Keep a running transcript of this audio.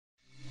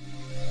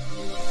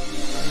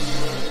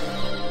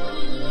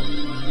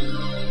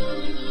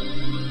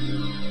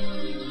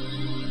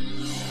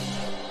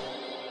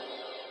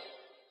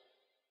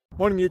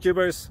Morning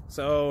YouTubers.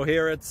 So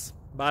here it's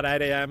about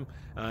 8 a.m.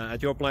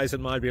 At your place it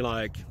might be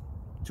like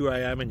 2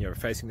 a.m. and you're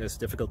facing this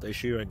difficult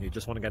issue and you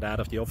just want to get out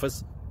of the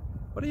office.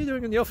 What are you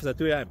doing in the office at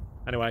 2 a.m.?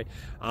 Anyway,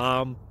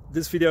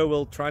 this video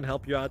will try and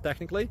help you out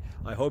technically.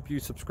 I hope you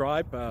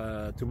subscribe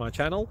to my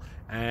channel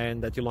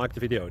and that you like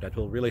the video. That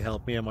will really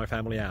help me and my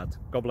family out.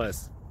 God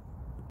bless.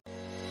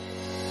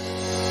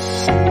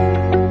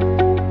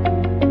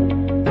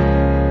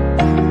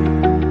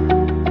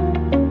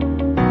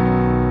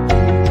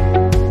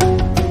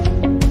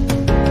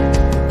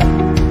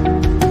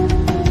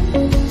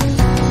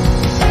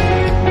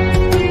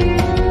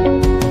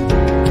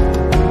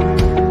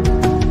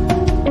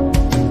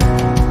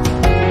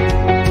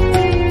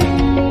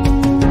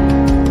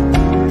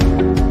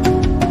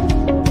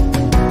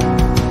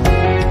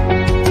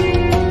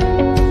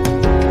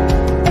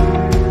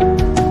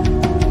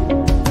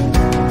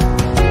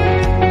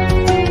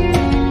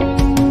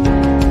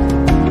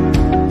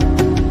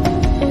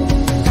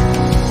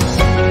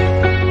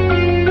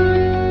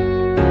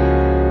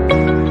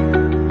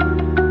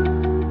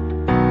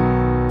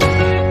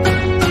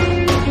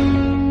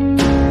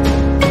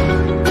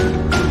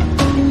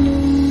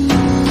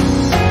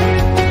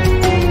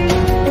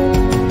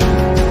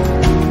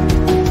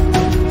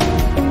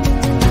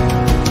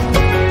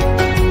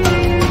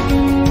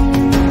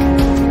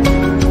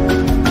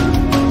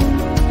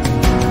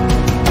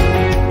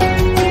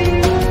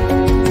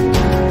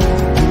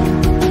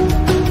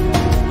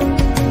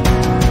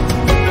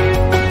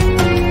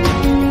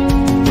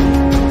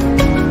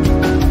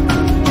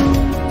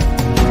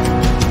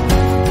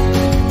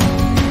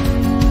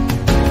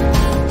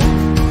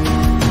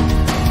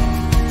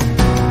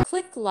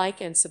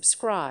 Like and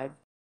subscribe.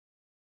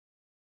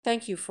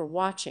 Thank you for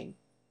watching.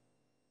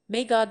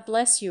 May God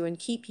bless you and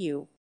keep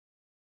you.